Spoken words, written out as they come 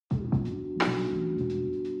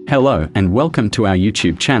Hello and welcome to our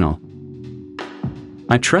YouTube channel.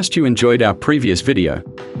 I trust you enjoyed our previous video.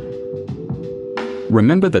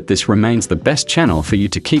 Remember that this remains the best channel for you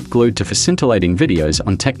to keep glued to for scintillating videos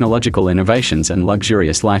on technological innovations and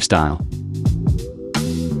luxurious lifestyle.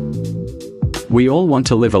 We all want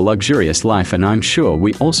to live a luxurious life, and I'm sure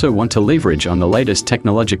we also want to leverage on the latest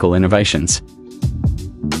technological innovations.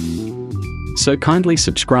 So kindly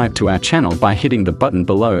subscribe to our channel by hitting the button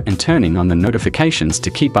below and turning on the notifications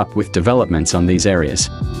to keep up with developments on these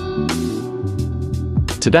areas.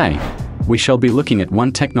 Today, we shall be looking at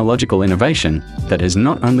one technological innovation that has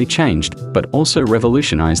not only changed but also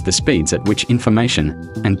revolutionized the speeds at which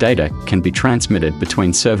information and data can be transmitted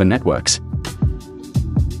between server networks.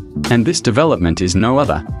 And this development is no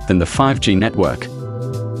other than the 5G network.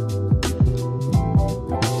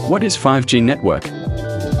 What is 5G network?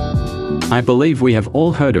 I believe we have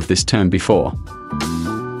all heard of this term before.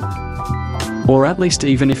 Or at least,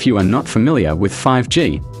 even if you are not familiar with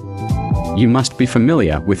 5G, you must be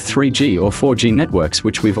familiar with 3G or 4G networks,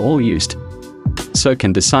 which we've all used. So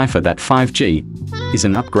can decipher that 5G is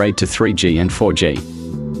an upgrade to 3G and 4G.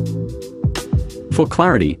 For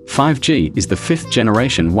clarity, 5G is the fifth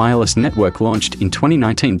generation wireless network launched in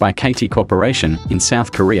 2019 by KT Corporation in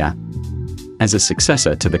South Korea as a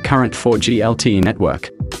successor to the current 4G LTE network.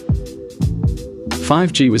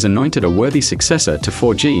 5G was anointed a worthy successor to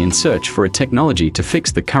 4G in search for a technology to fix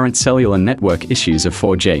the current cellular network issues of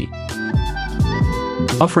 4G,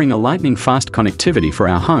 offering a lightning-fast connectivity for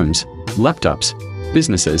our homes, laptops,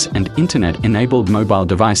 businesses, and internet-enabled mobile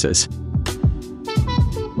devices.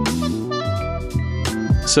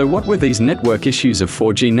 So what were these network issues of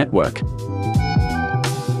 4G network?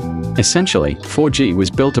 Essentially, 4G was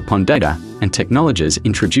built upon data and technologies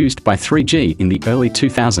introduced by 3G in the early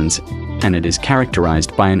 2000s, and it is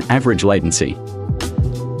characterized by an average latency.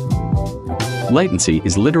 Latency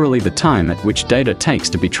is literally the time at which data takes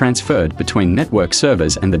to be transferred between network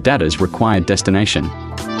servers and the data's required destination.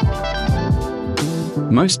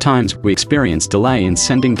 Most times, we experience delay in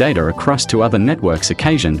sending data across to other networks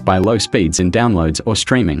occasioned by low speeds in downloads or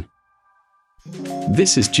streaming.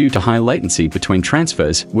 This is due to high latency between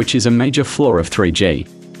transfers, which is a major flaw of 3G.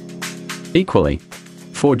 Equally,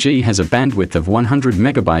 4G has a bandwidth of 100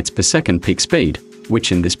 megabytes per second peak speed,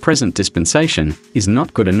 which in this present dispensation is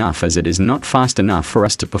not good enough, as it is not fast enough for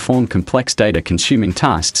us to perform complex data-consuming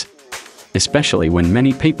tasks, especially when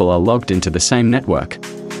many people are logged into the same network.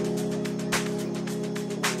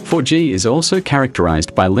 4G is also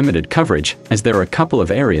characterized by limited coverage, as there are a couple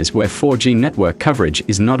of areas where 4G network coverage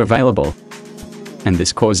is not available, and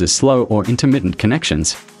this causes slow or intermittent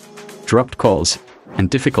connections, dropped calls, and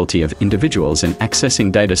difficulty of individuals in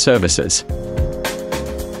accessing data services.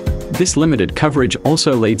 This limited coverage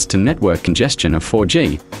also leads to network congestion of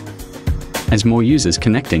 4G, as more users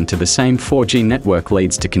connecting to the same 4G network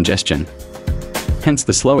leads to congestion. Hence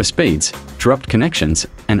the slower speeds, dropped connections,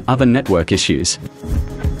 and other network issues.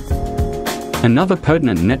 Another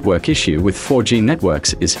pertinent network issue with 4G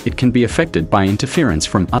networks is it can be affected by interference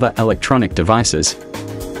from other electronic devices,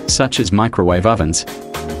 such as microwave ovens,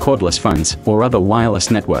 cordless phones, or other wireless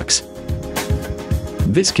networks.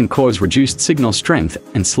 This can cause reduced signal strength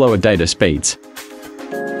and slower data speeds.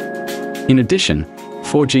 In addition,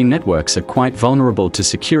 4G networks are quite vulnerable to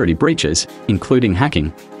security breaches, including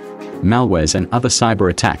hacking, malwares, and other cyber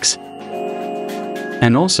attacks.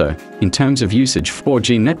 And also, in terms of usage,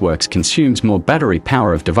 4G networks consumes more battery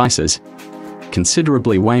power of devices,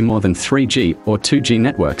 considerably way more than 3G or 2G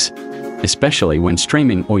networks, especially when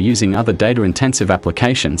streaming or using other data-intensive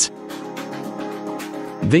applications.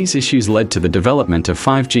 These issues led to the development of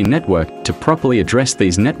 5G network to properly address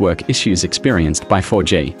these network issues experienced by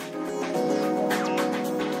 4G.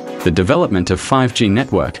 The development of 5G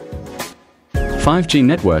network. 5G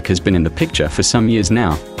network has been in the picture for some years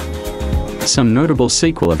now. Some notable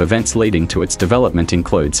sequel of events leading to its development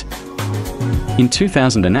includes: in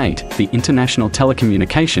 2008, the International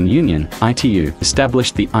Telecommunication Union (ITU)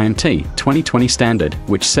 established the IMT 2020 standard,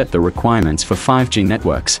 which set the requirements for 5G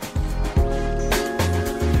networks.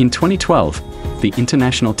 In 2012, the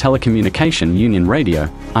International Telecommunication Union Radio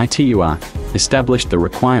 (ITUR) established the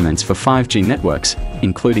requirements for 5G networks,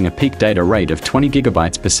 including a peak data rate of 20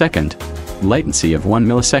 gigabytes per second, latency of 1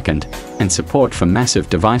 millisecond, and support for massive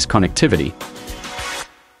device connectivity.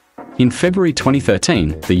 In February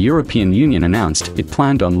 2013, the European Union announced it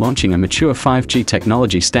planned on launching a mature 5G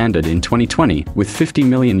technology standard in 2020, with €50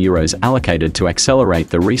 million allocated to accelerate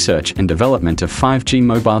the research and development of 5G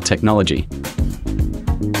mobile technology.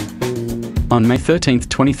 On May 13,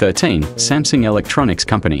 2013, Samsung Electronics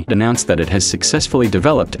Company announced that it has successfully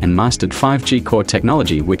developed and mastered 5G core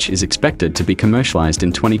technology, which is expected to be commercialized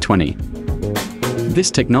in 2020.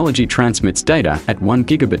 This technology transmits data at 1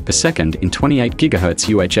 gigabit per second in 28 GHz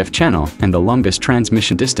UHF channel, and the longest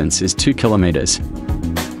transmission distance is 2 kilometers.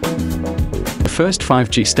 The first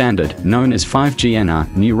 5G standard, known as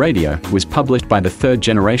 5G-NR New Radio, was published by the Third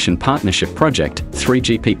Generation Partnership Project,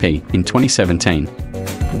 3GPP, in 2017.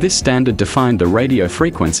 This standard defined the radio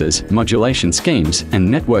frequencies, modulation schemes, and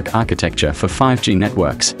network architecture for 5G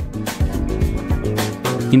networks.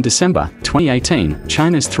 In December 2018,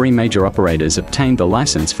 China's 3 major operators obtained the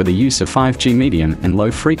license for the use of 5G medium and low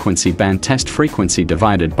frequency band test frequency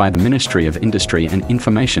divided by the Ministry of Industry and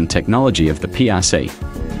Information Technology of the PRC.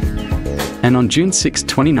 And on June 6,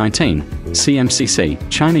 2019, CMCC,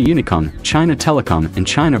 China Unicom, China Telecom, and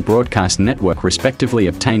China Broadcast Network respectively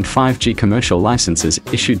obtained 5G commercial licenses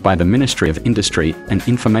issued by the Ministry of Industry and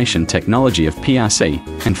Information Technology of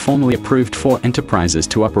PRC, and formally approved 4 enterprises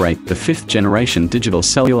to operate the 5th generation digital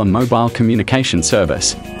cellular mobile communication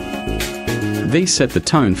service. These set the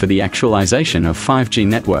tone for the actualization of 5G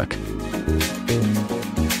network.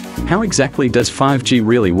 How exactly does 5G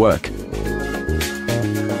really work?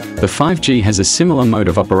 The 5G has a similar mode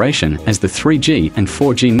of operation as the 3G and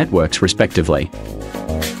 4G networks respectively.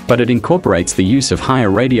 But it incorporates the use of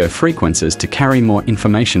higher radio frequencies to carry more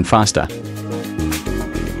information faster.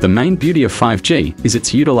 The main beauty of 5G is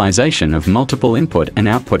its utilization of multiple input and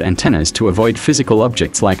output antennas to avoid physical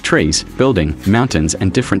objects like trees, building, mountains,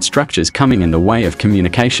 and different structures coming in the way of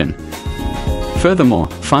communication. Furthermore,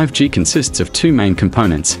 5G consists of 2 main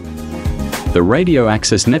components: the radio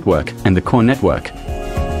access network and the core network.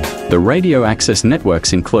 The radio access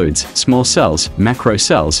networks includes small cells, macro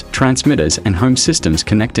cells, transmitters, and home systems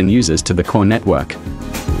connecting users to the core network.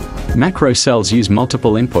 Macro cells use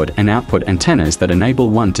multiple input and output antennas that enable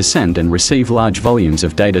one to send and receive large volumes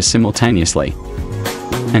of data simultaneously.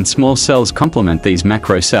 And small cells complement these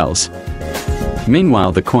macro cells.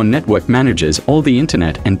 Meanwhile, the core network manages all the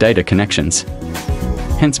internet and data connections,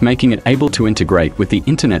 hence making it able to integrate with the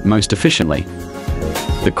internet most efficiently.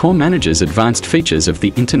 The core manages advanced features of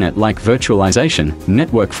the internet like virtualization,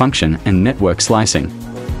 network function, and network slicing.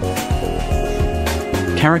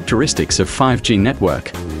 Characteristics of 5G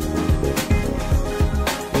network.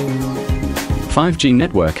 5G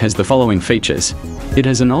network has the following features. It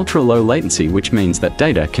has an ultra-low latency, which means that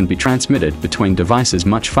data can be transmitted between devices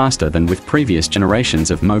much faster than with previous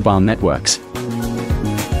generations of mobile networks.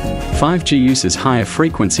 5G uses higher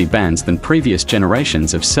frequency bands than previous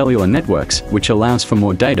generations of cellular networks, which allows for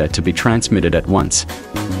more data to be transmitted at once.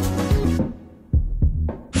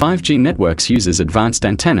 5G networks uses advanced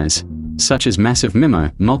antennas, such as massive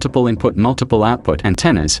MIMO, multiple input multiple output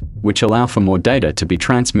antennas, which allow for more data to be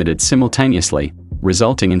transmitted simultaneously,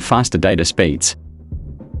 resulting in faster data speeds.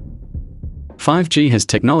 5G has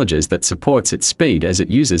technologies that supports its speed as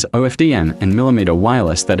it uses OFDM and millimeter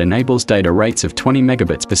wireless that enables data rates of 20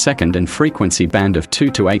 megabits per second and frequency band of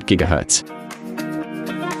 2 to 8 gigahertz.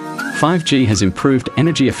 5G has improved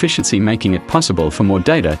energy efficiency, making it possible for more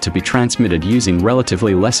data to be transmitted using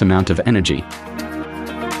relatively less amount of energy.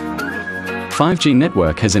 5G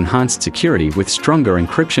network has enhanced security with stronger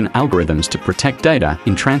encryption algorithms to protect data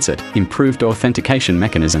in transit, improved authentication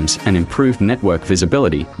mechanisms, and improved network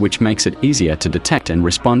visibility, which makes it easier to detect and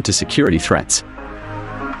respond to security threats.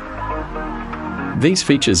 These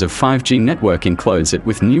features of 5G network includes it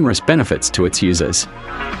with numerous benefits to its users.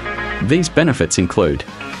 These benefits include: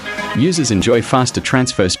 users enjoy faster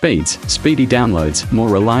transfer speeds, speedy downloads, more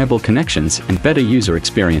reliable connections, and better user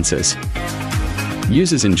experiences.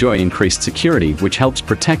 Users enjoy increased security, which helps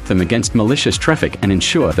protect them against malicious traffic and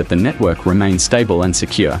ensure that the network remains stable and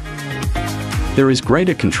secure. There is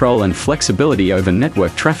greater control and flexibility over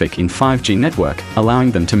network traffic in 5G network, allowing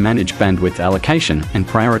them to manage bandwidth allocation and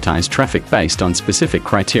prioritize traffic based on specific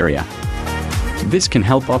criteria. This can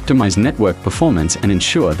help optimize network performance and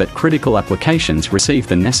ensure that critical applications receive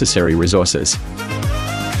the necessary resources.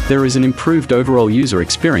 There is an improved overall user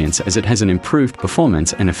experience as it has an improved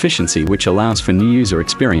performance and efficiency, which allows for new user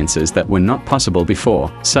experiences that were not possible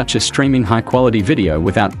before, such as streaming high-quality video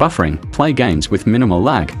without buffering, play games with minimal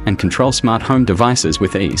lag, and control smart home devices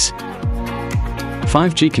with ease.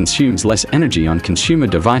 5G consumes less energy on consumer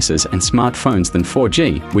devices and smartphones than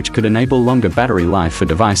 4G, which could enable longer battery life for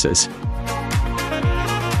devices.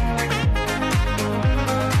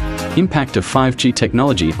 Impact of 5G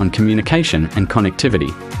technology on communication and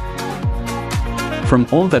connectivity. From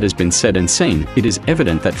all that has been said and seen, it is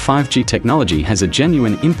evident that 5G technology has a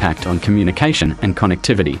genuine impact on communication and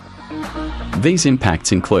connectivity. These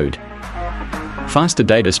impacts include faster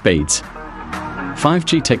data speeds.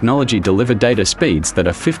 5G technology delivers data speeds that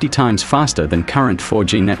are 50 times faster than current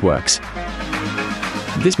 4G networks.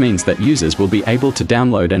 This means that users will be able to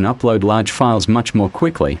download and upload large files much more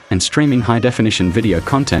quickly and streaming high-definition video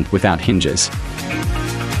content without hinges.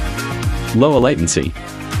 Lower latency.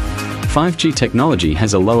 5G technology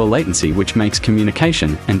has a lower latency, which makes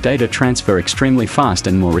communication and data transfer extremely fast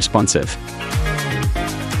and more responsive.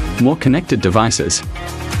 More connected devices.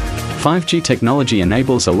 5G technology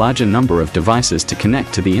enables a larger number of devices to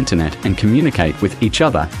connect to the internet and communicate with each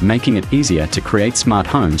other, making it easier to create smart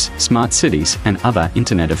homes, smart cities, and other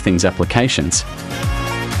Internet of Things applications.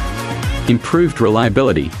 Improved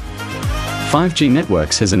reliability. 5G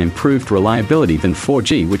networks has an improved reliability than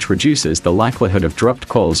 4G, which reduces the likelihood of dropped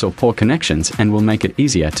calls or poor connections and will make it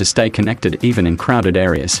easier to stay connected even in crowded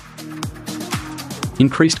areas.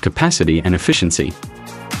 Increased capacity and efficiency.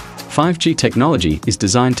 5G technology is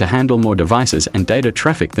designed to handle more devices and data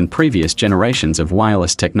traffic than previous generations of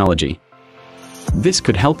wireless technology. This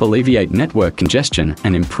could help alleviate network congestion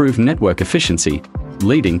and improve network efficiency,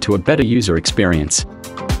 leading to a better user experience.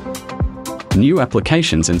 New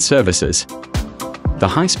applications and services. The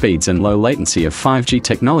high speeds and low latency of 5G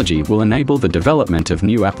technology will enable the development of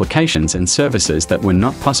new applications and services that were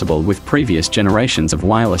not possible with previous generations of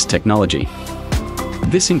wireless technology.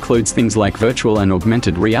 This includes things like virtual and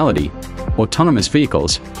augmented reality, autonomous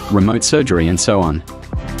vehicles, remote surgery, and so on.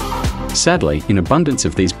 Sadly, in abundance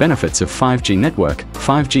of these benefits of 5G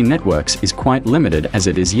networks is quite limited, as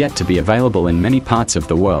it is yet to be available in many parts of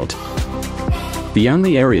the world. The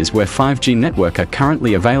only areas where 5G network are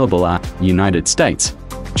currently available are United States,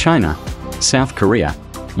 China, South Korea,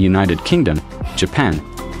 United Kingdom, Japan,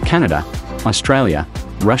 Canada, Australia,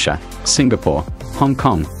 Russia, Singapore, Hong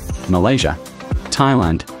Kong, Malaysia,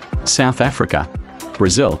 Thailand, South Africa,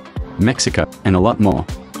 Brazil, Mexico, and a lot more.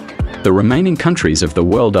 The remaining countries of the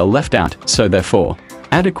world are left out, so therefore,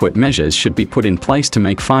 adequate measures should be put in place to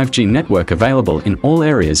make 5G network available in all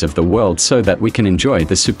areas of the world so that we can enjoy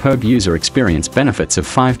the superb user experience benefits of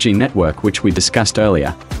 5G network, which we discussed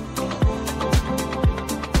earlier.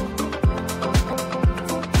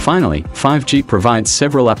 Finally, 5G provides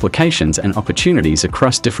several applications and opportunities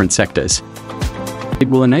across different sectors. It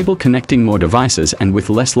will enable connecting more devices and with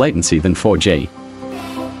less latency than 4G.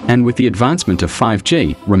 And with the advancement of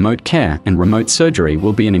 5G, remote care and remote surgery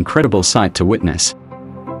will be an incredible sight to witness.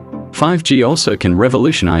 5G also can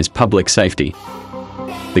revolutionize public safety.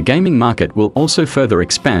 The gaming market will also further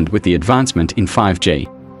expand with the advancement in 5G.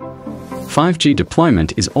 5G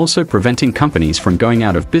deployment is also preventing companies from going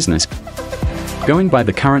out of business. Going by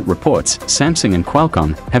the current reports, Samsung and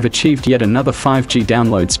Qualcomm have achieved yet another 5G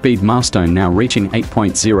download speed milestone, now reaching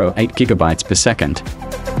 8.08 gigabytes per second.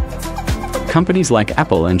 Companies like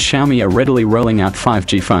Apple and Xiaomi are readily rolling out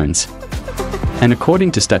 5G phones. And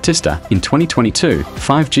according to Statista, in 2022,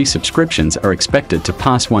 5G subscriptions are expected to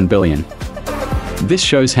pass 1 billion. This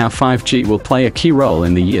shows how 5G will play a key role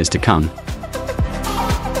in the years to come.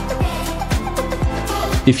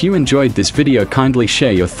 If you enjoyed this video, kindly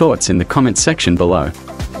share your thoughts in the comment section below.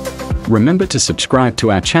 Remember to subscribe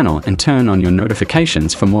to our channel and turn on your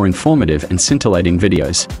notifications for more informative and scintillating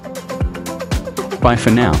videos. Bye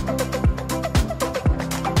for now.